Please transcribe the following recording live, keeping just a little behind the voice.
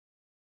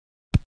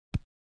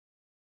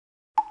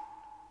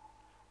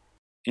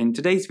In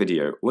today's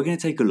video, we're going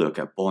to take a look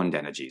at bond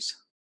energies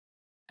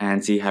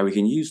and see how we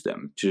can use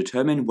them to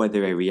determine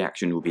whether a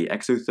reaction will be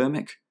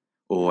exothermic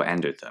or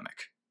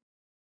endothermic.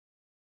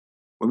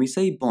 When we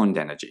say bond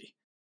energy,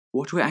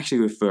 what we're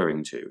actually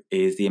referring to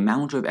is the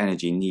amount of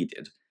energy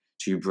needed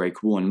to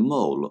break 1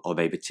 mole of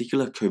a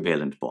particular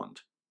covalent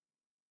bond.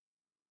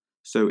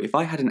 So if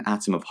I had an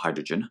atom of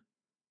hydrogen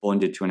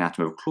bonded to an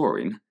atom of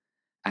chlorine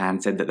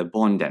and said that the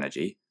bond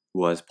energy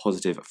was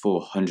positive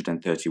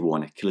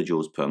 431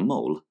 kilojoules per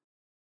mole,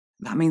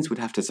 that means we'd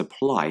have to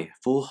supply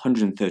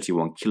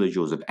 431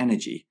 kilojoules of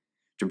energy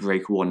to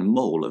break 1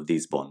 mole of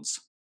these bonds.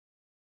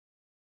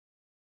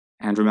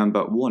 And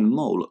remember, 1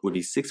 mole would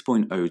be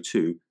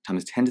 6.02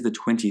 times 10 to the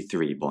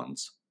 23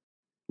 bonds,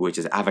 which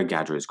is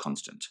Avogadro's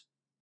constant.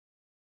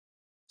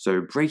 So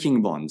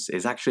breaking bonds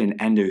is actually an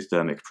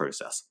endothermic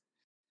process,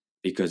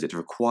 because it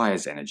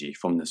requires energy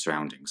from the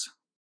surroundings.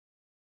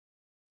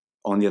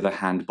 On the other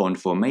hand, bond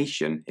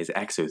formation is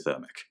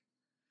exothermic.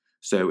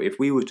 So if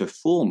we were to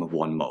form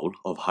 1 mole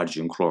of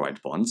hydrogen chloride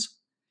bonds,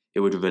 it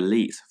would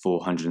release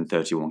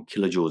 431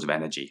 kilojoules of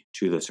energy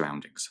to the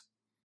surroundings.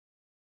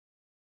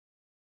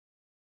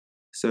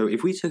 So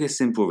if we took a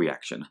simple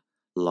reaction,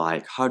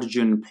 like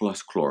hydrogen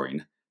plus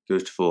chlorine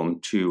goes to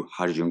form 2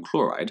 hydrogen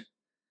chloride,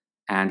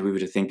 and we were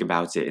to think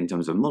about it in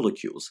terms of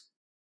molecules,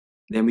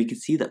 then we can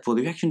see that for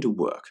the reaction to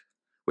work,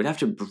 we'd have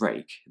to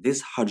break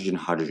this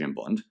hydrogen-hydrogen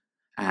bond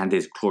and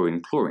this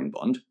chlorine-chlorine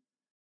bond,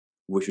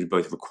 which would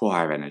both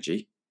require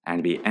energy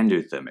and be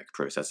endothermic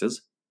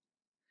processes,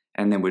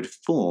 and then would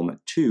form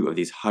 2 of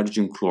these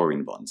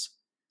hydrogen-chlorine bonds,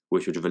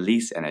 which would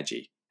release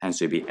energy and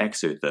so be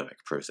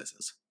exothermic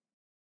processes.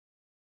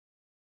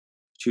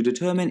 To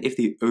determine if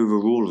the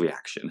overall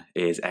reaction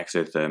is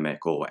exothermic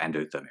or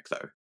endothermic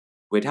though,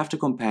 we'd have to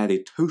compare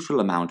the total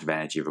amount of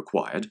energy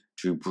required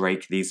to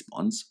break these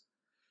bonds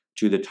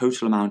to the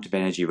total amount of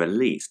energy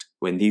released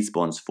when these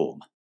bonds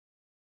form.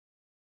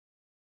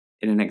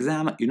 In an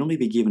exam, you'll normally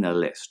be given a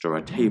list or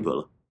a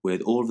table with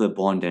all of the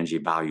bond energy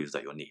values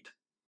that you'll need.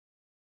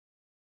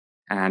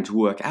 And to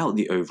work out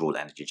the overall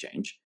energy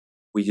change,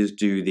 we just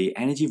do the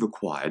energy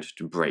required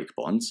to break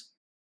bonds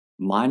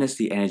minus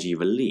the energy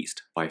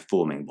released by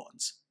forming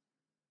bonds,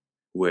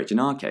 which in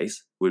our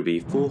case would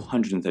be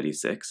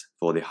 436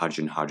 for the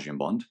hydrogen-hydrogen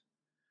bond,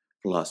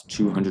 plus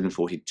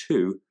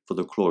 242 for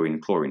the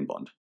chlorine-chlorine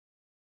bond,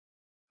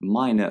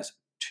 minus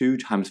 2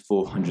 times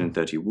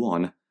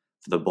 431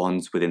 for the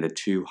bonds within the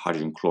 2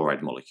 hydrogen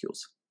chloride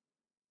molecules,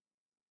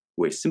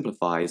 which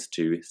simplifies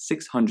to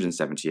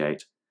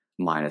 678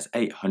 minus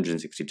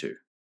 862,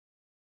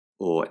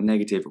 or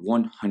negative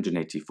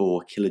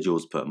 184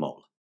 kilojoules per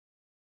mole.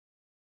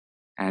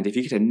 And if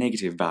you get a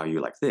negative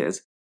value like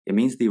this, it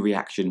means the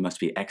reaction must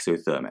be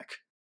exothermic,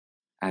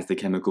 as the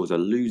chemicals are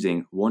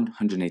losing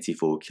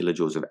 184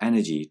 kilojoules of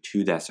energy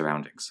to their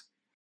surroundings.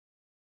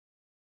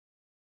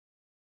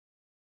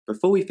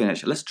 Before we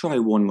finish, let's try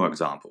one more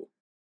example.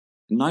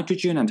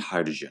 Nitrogen and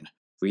hydrogen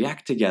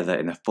react together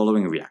in the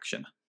following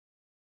reaction.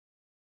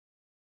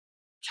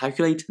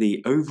 Calculate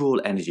the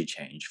overall energy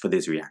change for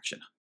this reaction.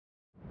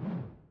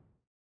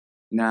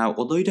 Now,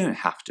 although you don't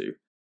have to,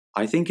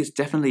 I think it's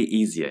definitely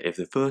easier if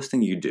the first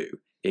thing you do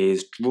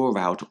is draw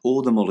out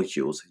all the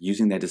molecules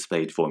using their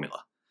displayed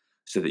formula,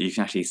 so that you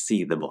can actually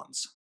see the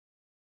bonds.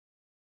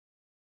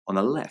 On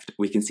the left,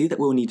 we can see that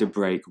we'll need to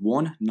break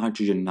 1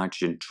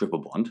 nitrogen-nitrogen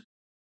triple bond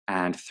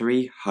and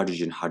 3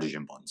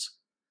 hydrogen-hydrogen bonds,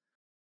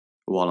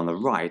 while on the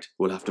right,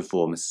 we'll have to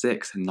form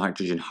 6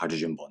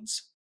 nitrogen-hydrogen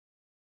bonds.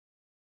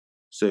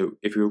 So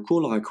if you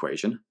recall our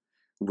equation,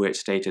 which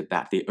stated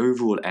that the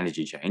overall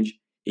energy change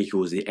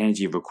equals the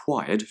energy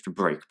required to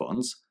break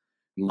bonds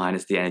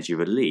minus the energy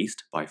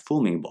released by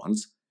forming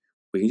bonds,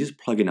 we can just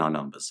plug in our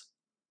numbers.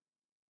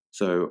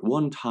 So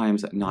 1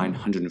 times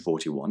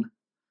 941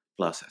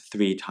 plus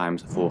 3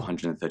 times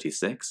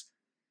 436,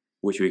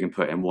 which we can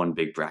put in one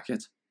big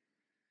bracket,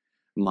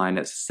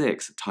 minus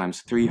 6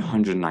 times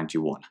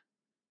 391,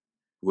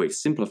 which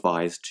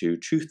simplifies to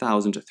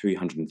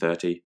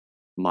 2,330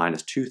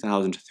 minus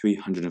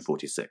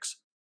 2,346,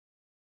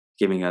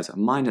 giving us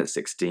minus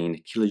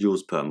 16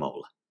 kilojoules per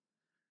mole,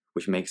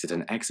 which makes it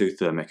an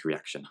exothermic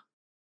reaction.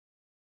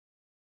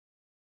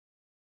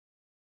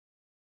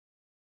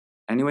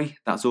 Anyway,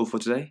 that's all for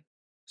today.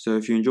 So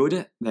if you enjoyed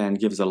it, then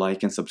give us a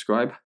like and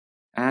subscribe,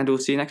 and we'll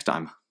see you next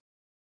time.